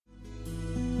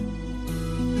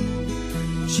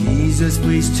Jesus,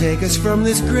 please take us from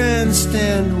this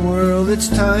grandstand world. It's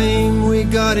time we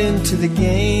got into the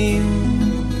game.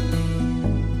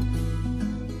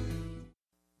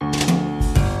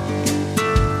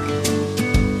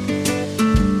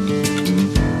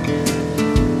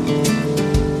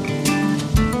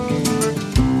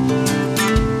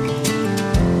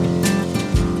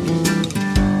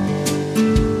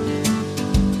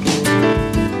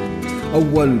 A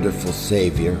wonderful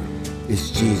Savior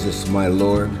is Jesus my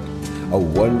Lord, a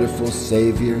wonderful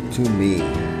Savior to me.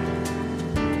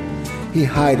 He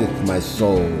hideth my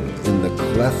soul in the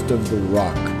cleft of the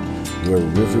rock, where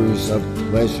rivers of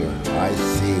pleasure I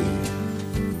see.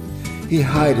 He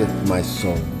hideth my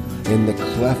soul in the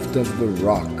cleft of the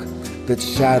rock, that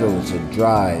shadows a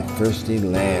dry, thirsty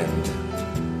land.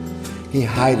 He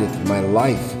hideth my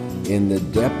life in the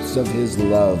depths of his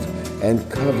love, and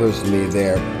covers me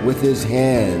there with his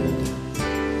hand.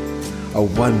 A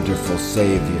wonderful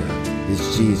Savior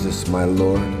is Jesus my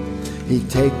Lord. He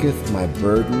taketh my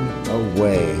burden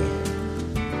away.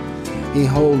 He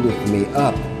holdeth me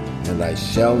up, and I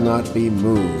shall not be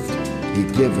moved. He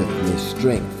giveth me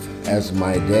strength as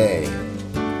my day.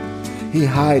 He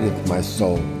hideth my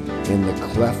soul in the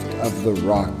cleft of the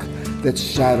rock, that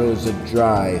shadows a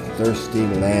dry, thirsty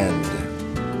land.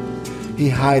 He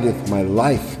hideth my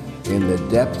life in the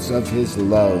depths of his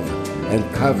love, and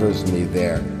covers me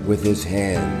there with his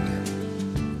hand.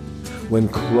 When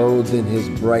clothed in his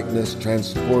brightness,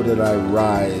 transported I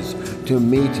rise, to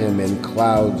meet him in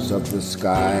clouds of the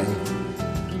sky.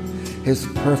 His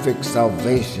perfect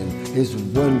salvation, his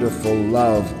wonderful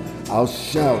love, I'll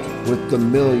shout with the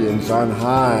millions on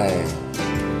high.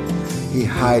 He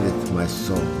hideth my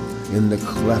soul in the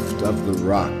cleft of the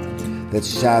rock, that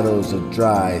shadows a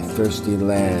dry, thirsty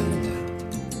land.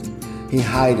 He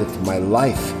hideth my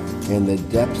life in the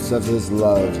depths of his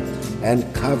love, and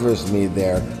covers me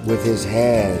there with his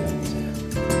hand.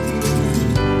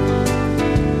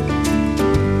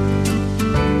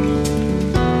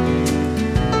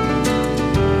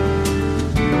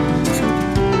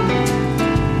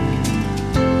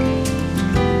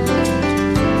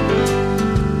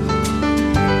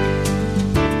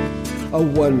 A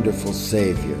wonderful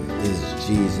Savior is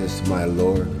Jesus my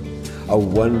Lord, a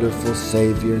wonderful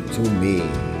Savior to me.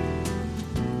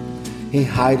 He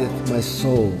hideth my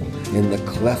soul in the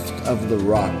cleft of the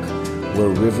rock, where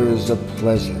rivers of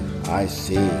pleasure I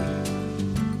see.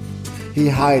 He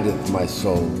hideth my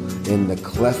soul in the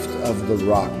cleft of the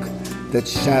rock, that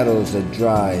shadows a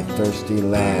dry, thirsty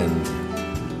land.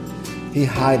 He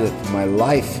hideth my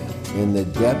life in the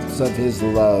depths of his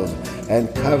love, and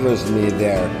covers me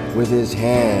there with his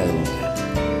hand.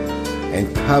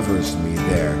 And covers me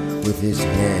there with his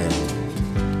hand.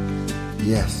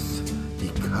 Yes, he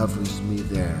covers me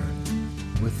there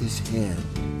with his hand.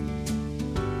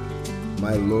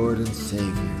 My Lord and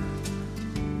Savior,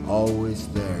 always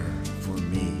there for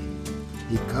me.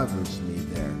 He covers me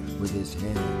there with his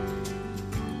hand.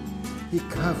 He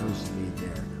covers me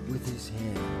there with his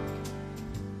hand.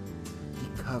 He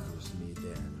covers me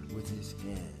there with his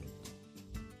hand.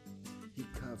 He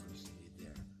covers me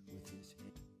there with his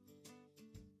hand.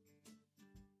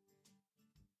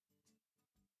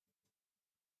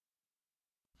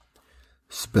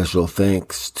 Special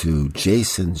thanks to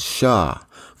Jason Shaw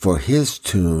for his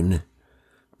tune,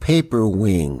 Paper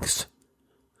Wings,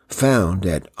 found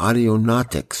at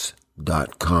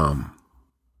audionautics.com.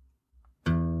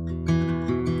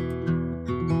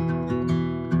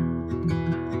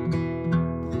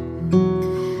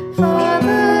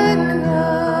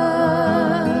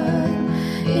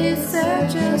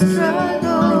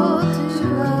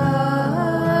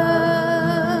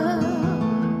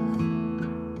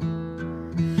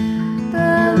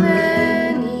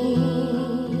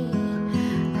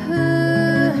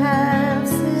 Have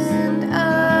sinned against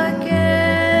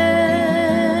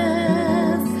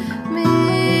me.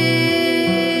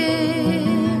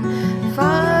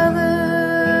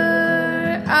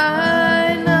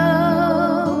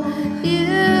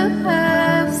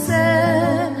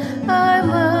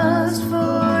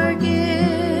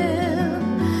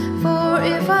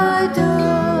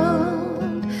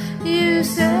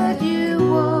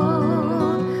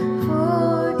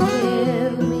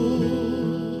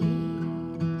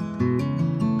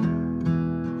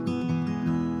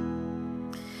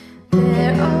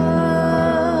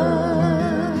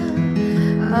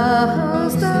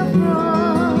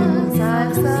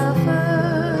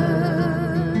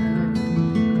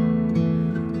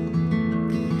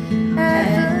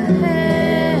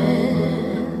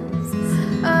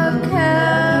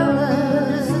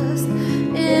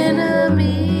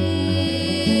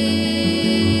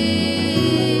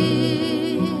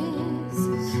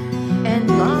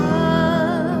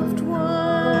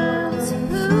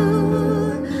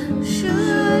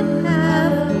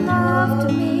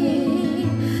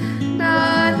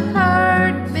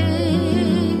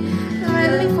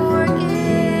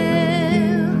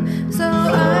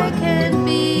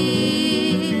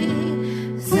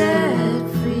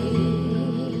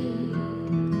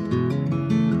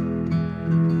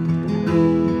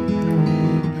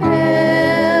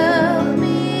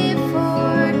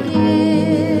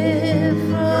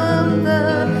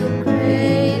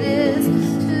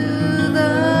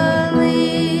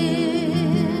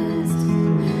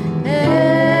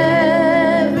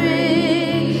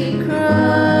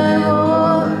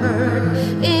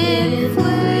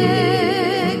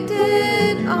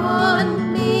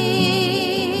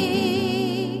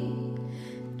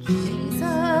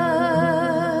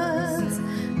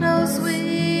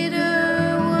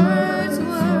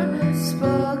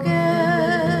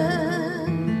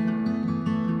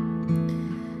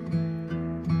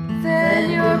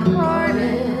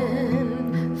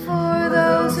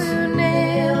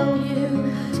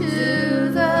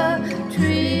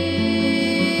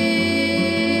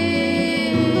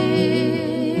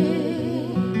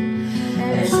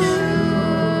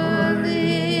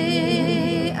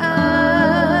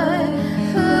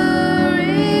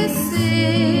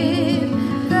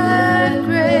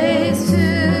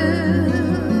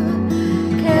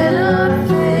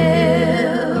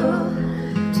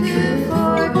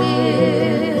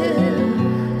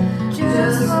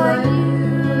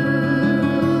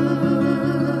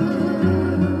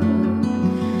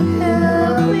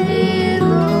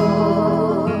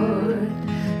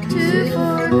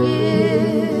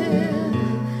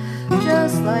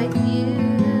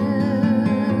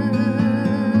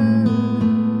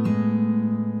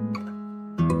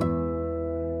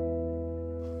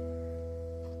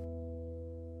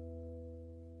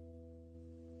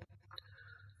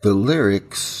 The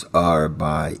lyrics are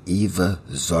by Eva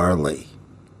Zarley.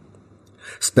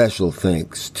 Special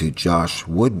thanks to Josh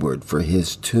Woodward for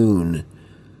his tune,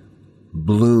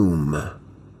 Bloom,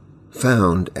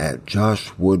 found at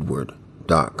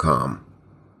joshwoodward.com.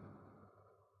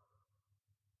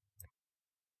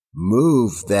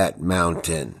 Move that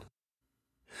mountain.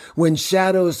 When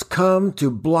shadows come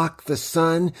to block the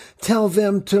sun, tell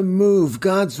them to move,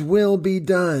 God's will be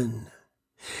done.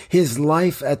 His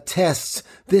life attests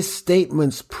this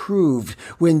statement's proved.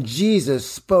 When Jesus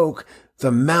spoke,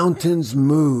 the mountains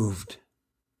moved.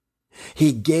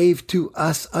 He gave to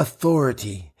us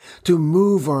authority to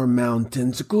move our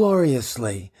mountains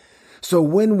gloriously. So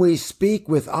when we speak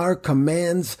with our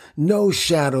commands, no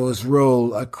shadows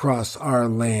roll across our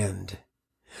land.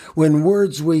 When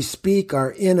words we speak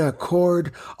are in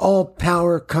accord, all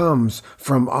power comes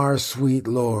from our sweet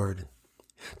Lord.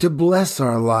 To bless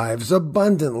our lives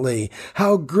abundantly,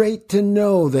 how great to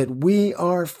know that we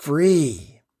are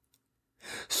free.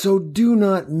 So do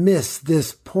not miss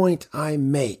this point I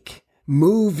make.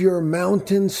 Move your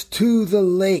mountains to the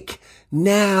lake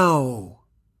now.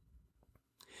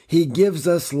 He gives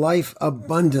us life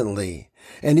abundantly,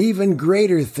 and even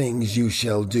greater things you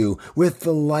shall do with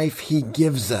the life he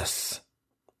gives us.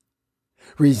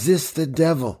 Resist the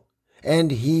devil,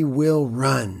 and he will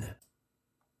run.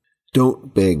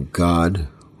 Don't beg God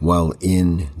while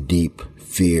in deep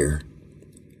fear.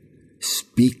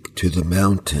 Speak to the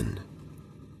mountain,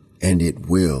 and it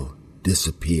will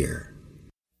disappear.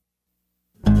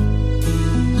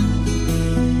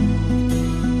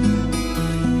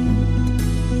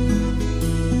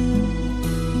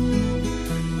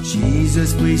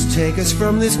 Jesus, please take us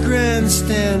from this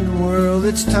grandstand world.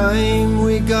 It's time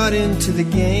we got into the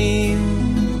game.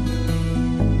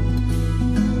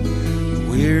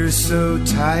 We're so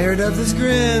tired of this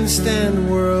grandstand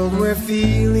world where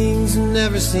feelings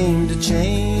never seem to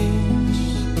change.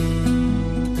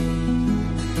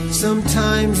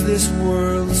 Sometimes this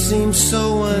world seems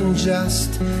so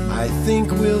unjust. I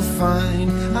think we'll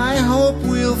find, I hope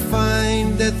we'll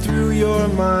find that through your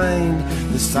mind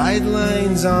the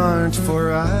sidelines aren't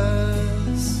for us.